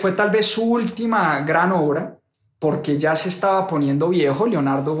fue tal vez su última gran obra, porque ya se estaba poniendo viejo.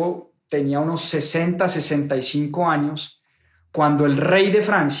 Leonardo tenía unos 60, 65 años, cuando el rey de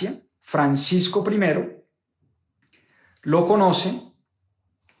Francia, Francisco I, lo conoce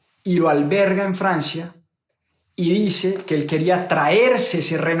y lo alberga en Francia y dice que él quería traerse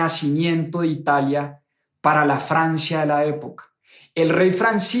ese renacimiento de Italia para la Francia de la época. El rey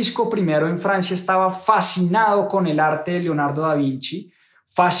Francisco I en Francia estaba fascinado con el arte de Leonardo da Vinci,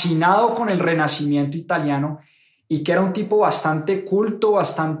 fascinado con el renacimiento italiano, y que era un tipo bastante culto,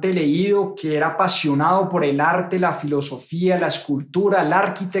 bastante leído, que era apasionado por el arte, la filosofía, la escultura, la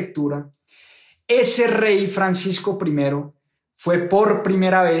arquitectura. Ese rey Francisco I fue por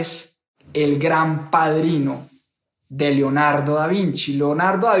primera vez el gran padrino de Leonardo da Vinci.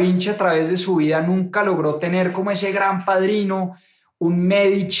 Leonardo da Vinci, a través de su vida, nunca logró tener como ese gran padrino, un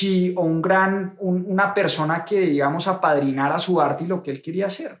Medici o una persona que, digamos, apadrinara su arte y lo que él quería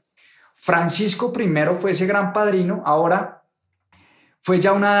hacer. Francisco I fue ese gran padrino. Ahora fue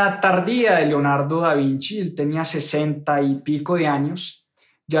ya una edad tardía de Leonardo da Vinci. Él tenía 60 y pico de años,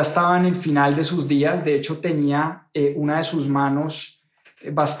 ya estaba en el final de sus días. De hecho, tenía una de sus manos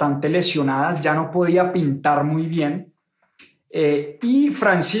bastante lesionadas, ya no podía pintar muy bien. Y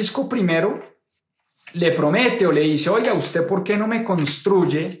Francisco I le promete o le dice, oiga, ¿usted por qué no me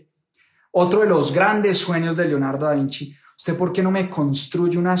construye? Otro de los grandes sueños de Leonardo da Vinci, ¿usted por qué no me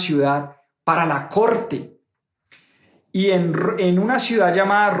construye una ciudad para la corte? Y en una ciudad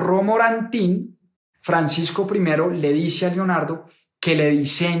llamada Romorantin, Francisco I le dice a Leonardo que le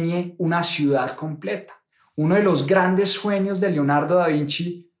diseñe una ciudad completa. Uno de los grandes sueños de Leonardo da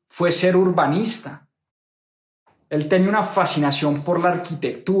Vinci fue ser urbanista. Él tenía una fascinación por la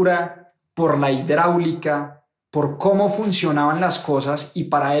arquitectura, por la hidráulica, por cómo funcionaban las cosas, y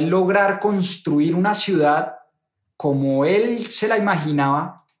para él lograr construir una ciudad como él se la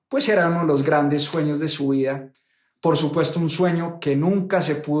imaginaba, pues era uno de los grandes sueños de su vida. Por supuesto, un sueño que nunca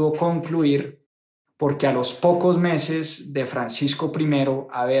se pudo concluir, porque a los pocos meses de Francisco I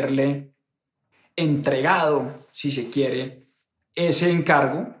haberle entregado, si se quiere, ese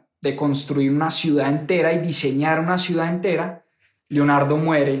encargo de construir una ciudad entera y diseñar una ciudad entera, Leonardo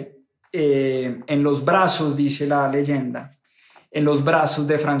muere en los brazos, dice la leyenda, en los brazos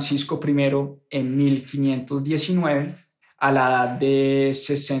de Francisco I en 1519, a la edad de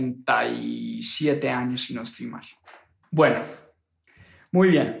 67 años, si no estoy mal. Bueno, muy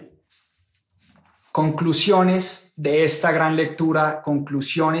bien. Conclusiones de esta gran lectura,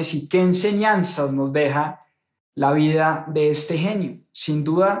 conclusiones y qué enseñanzas nos deja la vida de este genio. Sin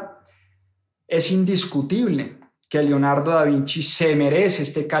duda, es indiscutible que Leonardo da Vinci se merece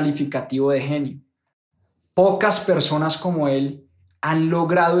este calificativo de genio. Pocas personas como él han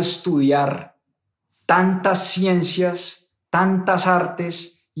logrado estudiar tantas ciencias, tantas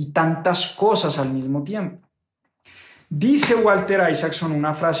artes y tantas cosas al mismo tiempo. Dice Walter Isaacson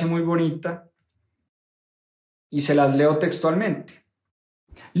una frase muy bonita y se las leo textualmente.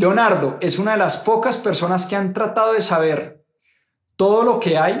 Leonardo es una de las pocas personas que han tratado de saber todo lo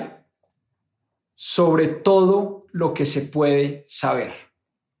que hay sobre todo lo que se puede saber.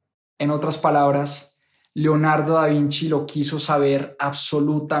 En otras palabras, Leonardo da Vinci lo quiso saber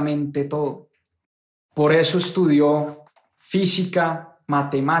absolutamente todo. Por eso estudió física,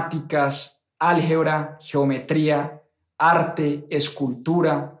 matemáticas, álgebra, geometría, arte,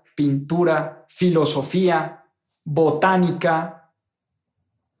 escultura, pintura, filosofía, botánica,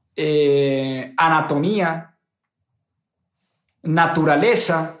 anatomía,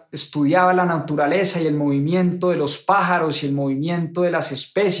 naturaleza. Estudiaba la naturaleza y el movimiento de los pájaros y el movimiento de las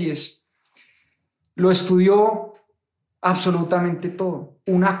especies. Lo estudió absolutamente todo.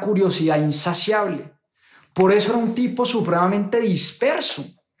 Una curiosidad insaciable. Por eso era un tipo supremamente disperso.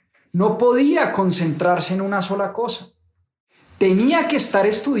 No podía concentrarse en una sola cosa. Tenía que estar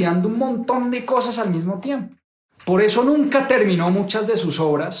estudiando un montón de cosas al mismo tiempo. Por eso nunca terminó muchas de sus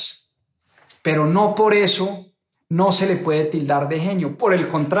obras, pero no por eso no se le puede tildar de genio. Por el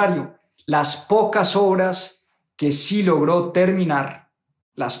contrario, las pocas obras que sí logró terminar,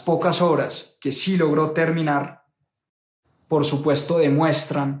 por supuesto,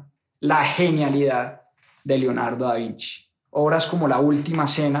 demuestran la genialidad de Leonardo da Vinci. Obras como La Última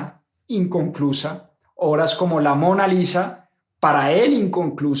Cena, inconclusa, obras como La Mona Lisa, para él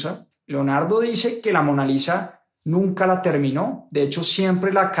inconclusa. Leonardo dice que la Mona Lisa nunca la terminó, de hecho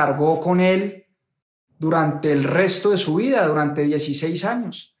siempre la cargó con él durante el resto de su vida, durante 16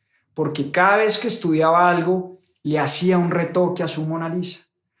 años, porque cada vez que estudiaba algo le hacía un retoque a su Mona Lisa.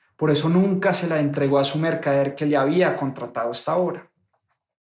 Por eso nunca se la entregó a su mercader que le había contratado esta obra.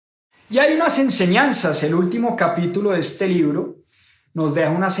 Y hay unas enseñanzas, el último capítulo de este libro nos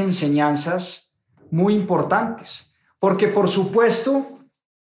deja unas enseñanzas muy importantes, porque por supuesto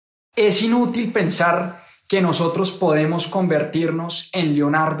es inútil pensar que nosotros podemos convertirnos en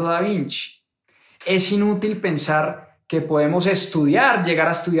Leonardo da Vinci. Es inútil pensar que podemos llegar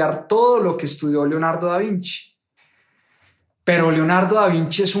a estudiar todo lo que estudió Leonardo da Vinci. Pero Leonardo da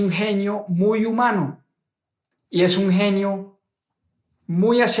Vinci es un genio muy humano y es un genio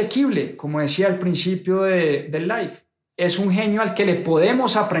muy asequible, como decía al principio del live. Es un genio al que le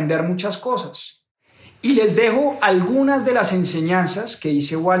podemos aprender muchas cosas. Y les dejo algunas de las enseñanzas que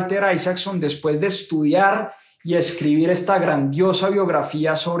dice Walter Isaacson después de estudiar y escribir esta grandiosa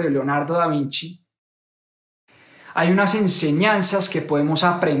biografía sobre Leonardo da Vinci. Hay unas enseñanzas que podemos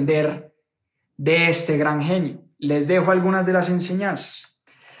aprender de este gran genio. Les dejo algunas de las enseñanzas.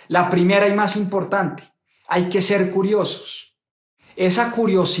 La primera y más importante, hay que ser curiosos. Esa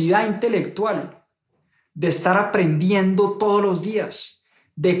curiosidad intelectual de estar aprendiendo todos los días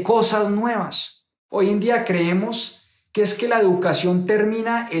de cosas nuevas. Hoy en día creemos que es que la educación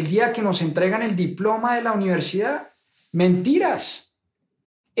termina el día que nos entregan el diploma de la universidad. Mentiras.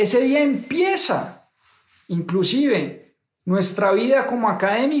 Ese día empieza. Inclusive nuestra vida como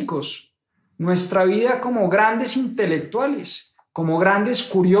académicos, nuestra vida como grandes intelectuales, como grandes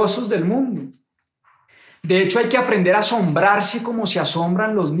curiosos del mundo. De hecho, hay que aprender a asombrarse como se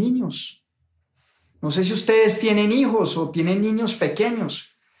asombran los niños. No sé si ustedes tienen hijos o tienen niños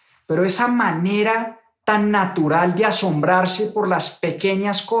pequeños, pero esa manera tan natural de asombrarse por las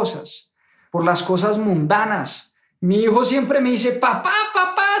pequeñas cosas, por las cosas mundanas. Mi hijo siempre me dice, papá,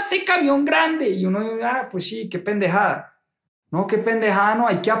 este camión grande. Y uno dice, pues sí, qué pendejada. No, qué pendejada, no,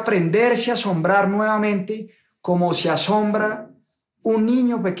 hay que aprenderse a asombrar nuevamente como se asombra un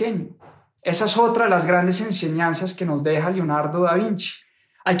niño pequeño. Esa es otra de las grandes enseñanzas que nos deja Leonardo da Vinci.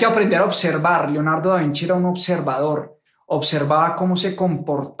 Hay que aprender a observar. Leonardo da Vinci era un observador. Observaba cómo se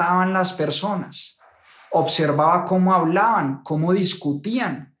comportaban las personas. Observaba cómo hablaban, cómo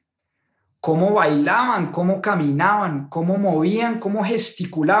discutían, cómo bailaban, cómo caminaban, cómo movían, cómo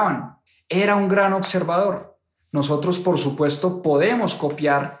gesticulaban. Era un gran observador. Nosotros, por supuesto, podemos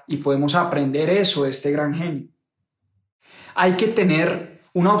copiar y podemos aprender eso de este gran genio. Hay que tener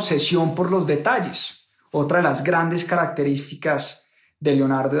una obsesión por los detalles. Otra de las grandes características de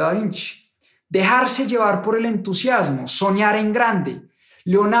Leonardo da Vinci. Dejarse llevar por el entusiasmo, soñar en grande.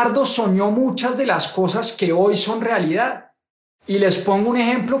 Leonardo soñó muchas de las cosas que hoy son realidad. Y les pongo un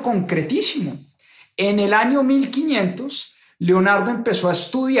ejemplo concretísimo. En el año 1500, Leonardo empezó a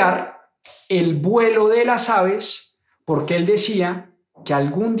estudiar el vuelo de las aves porque él decía que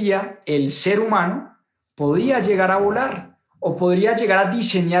algún día el ser humano podía llegar a volar o podría llegar a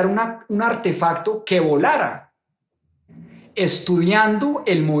diseñar un artefacto que volara. Estudiando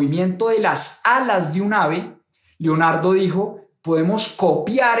el movimiento de las alas de un ave, Leonardo dijo, podemos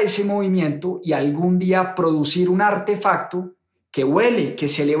copiar ese movimiento y algún día producir un artefacto que vuele, que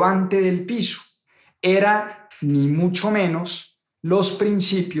se levante del piso. Era ni mucho menos los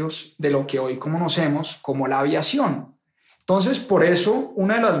principios de lo que hoy conocemos como la aviación. Entonces, por eso,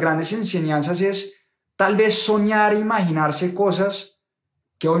 una de las grandes enseñanzas es tal vez soñar e imaginarse cosas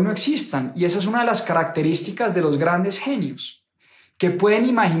que hoy no existan. Y esa es una de las características de los grandes genios, que pueden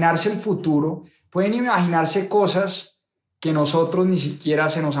imaginarse el futuro, pueden imaginarse cosas que nosotros ni siquiera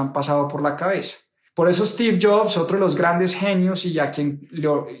se nos han pasado por la cabeza. Por eso Steve Jobs, otro de los grandes genios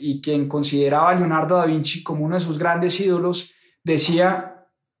y quien consideraba a Leonardo da Vinci como uno de sus grandes ídolos, decía,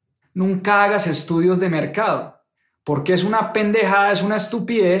 nunca hagas estudios de mercado, porque es una pendejada, es una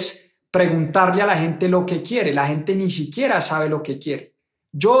estupidez preguntarle a la gente lo que quiere. La gente ni siquiera sabe lo que quiere.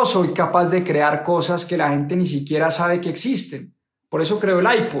 Yo soy capaz de crear cosas que la gente ni siquiera sabe que existen. Por eso creo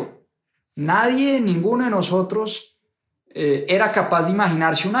el iPod. Ninguno de nosotros era capaz de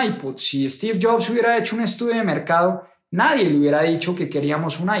imaginarse un iPod. Si Steve Jobs hubiera hecho un estudio de mercado, nadie le hubiera dicho que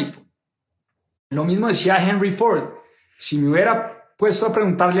queríamos un iPod. Lo mismo decía Henry Ford. Si me hubiera puesto a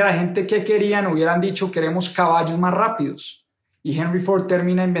preguntarle a la gente qué querían, hubieran dicho queremos caballos más rápidos. Y Henry Ford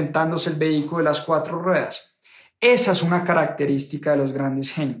termina inventándose el vehículo de las 4 ruedas. Esa es una característica de los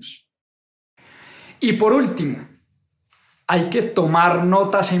grandes genios. Y por último, hay que tomar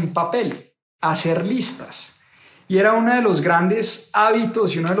notas en papel, hacer listas. Y era uno de los grandes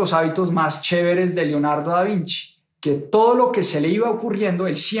hábitos y uno de los hábitos más chéveres de Leonardo da Vinci, que todo lo que se le iba ocurriendo,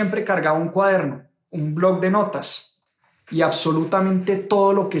 él siempre cargaba un cuaderno, un bloc de notas, y absolutamente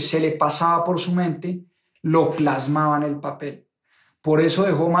todo lo que se le pasaba por su mente lo plasmaba en el papel. Por eso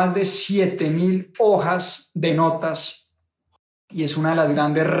dejó más de 7.000 hojas de notas y es una de las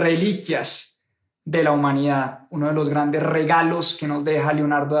grandes reliquias de la humanidad, uno de los grandes regalos que nos deja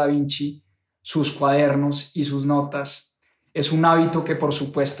Leonardo da Vinci, sus cuadernos y sus notas. Es un hábito que por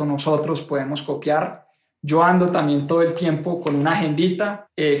supuesto nosotros podemos copiar. Yo ando también todo el tiempo con una agendita,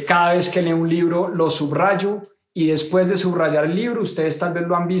 cada vez que leo un libro lo subrayo y después de subrayar el libro, ustedes tal vez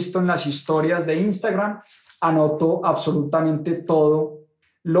lo han visto en las historias de Instagram, anoto absolutamente todo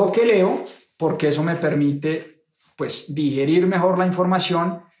lo que leo porque eso me permite pues digerir mejor la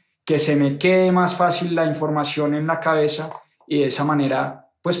información, que se me quede más fácil la información en la cabeza y de esa manera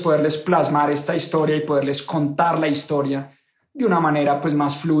pues poderles plasmar esta historia y poderles contar la historia de una manera pues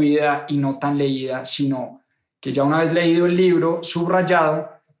más fluida y no tan leída, sino que ya una vez leído el libro, subrayado,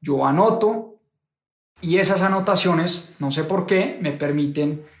 yo anoto y esas anotaciones, no sé por qué, me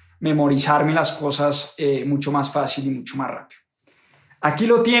permiten memorizarme las cosas mucho más fácil y mucho más rápido. Aquí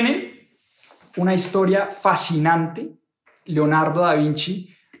lo tienen, una historia fascinante, Leonardo da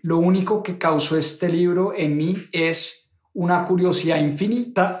Vinci. Lo único que causó este libro en mí es una curiosidad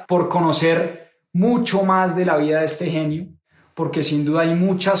infinita por conocer mucho más de la vida de este genio, porque sin duda hay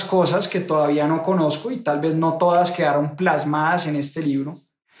muchas cosas que todavía no conozco y tal vez no todas quedaron plasmadas en este libro.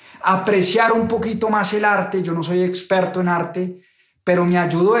 Apreciar un poquito más el arte, yo no soy experto en arte, pero me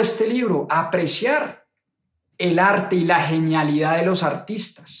ayudó este libro a apreciar el arte y la genialidad de los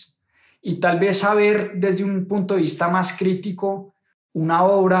artistas y tal vez saber desde un punto de vista más crítico una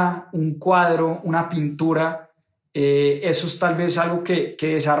obra, un cuadro, una pintura. Eso es tal vez algo que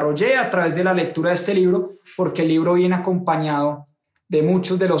desarrollé a través de la lectura de este libro, porque el libro viene acompañado de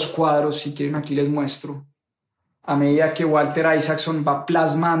muchos de los cuadros. Si quieren, aquí les muestro. A medida que Walter Isaacson va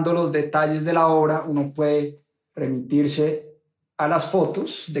plasmando los detalles de la obra, uno puede remitirse a las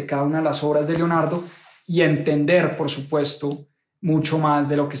fotos de cada una de las obras de Leonardo y entender, por supuesto, mucho más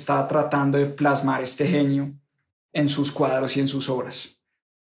de lo que estaba tratando de plasmar este genio en sus cuadros y en sus obras.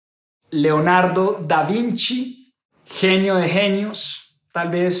 Leonardo da Vinci, genio de genios, tal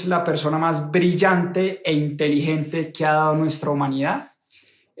vez la persona más brillante e inteligente que ha dado nuestra humanidad.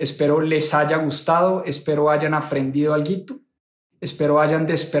 Espero les haya gustado, espero hayan aprendido algo, espero hayan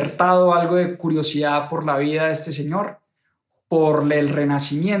despertado algo de curiosidad por la vida de este señor, por el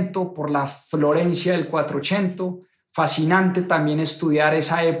Renacimiento, por la Florencia del 480. Fascinante también estudiar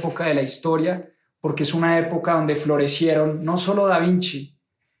esa época de la historia, porque es una época donde florecieron no solo Da Vinci,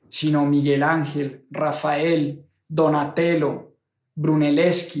 sino Miguel Ángel, Rafael, Donatello,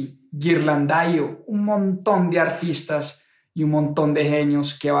 Brunelleschi, Ghirlandaio, un montón de artistas y un montón de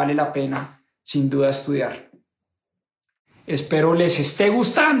genios que vale la pena sin duda estudiar. Espero les esté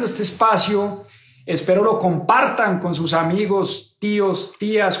gustando este espacio, espero lo compartan con sus amigos, tíos,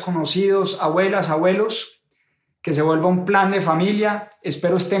 tías, conocidos, abuelas, abuelos, que se vuelva un plan de familia.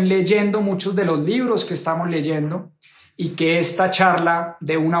 Espero estén leyendo muchos de los libros que estamos leyendo y que esta charla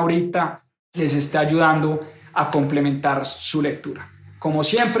de una horita les esté ayudando a complementar su lectura. Como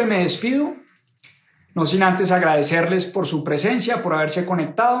siempre me despido, no sin antes agradecerles por su presencia, por haberse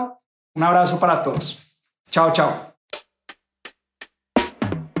conectado. Un abrazo para todos. Chao, chao.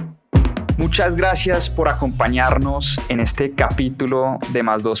 Muchas gracias por acompañarnos en este capítulo de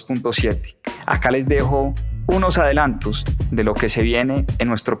Más 2.7. Acá les dejo unos adelantos de lo que se viene en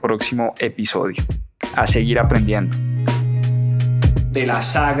nuestro próximo episodio. A seguir aprendiendo. De la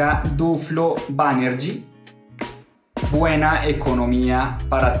saga Duflo Banerjee, Buena economía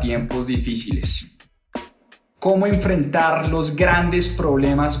para tiempos difíciles. Cómo enfrentar los grandes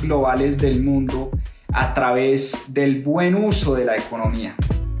problemas globales del mundo a través del buen uso de la economía.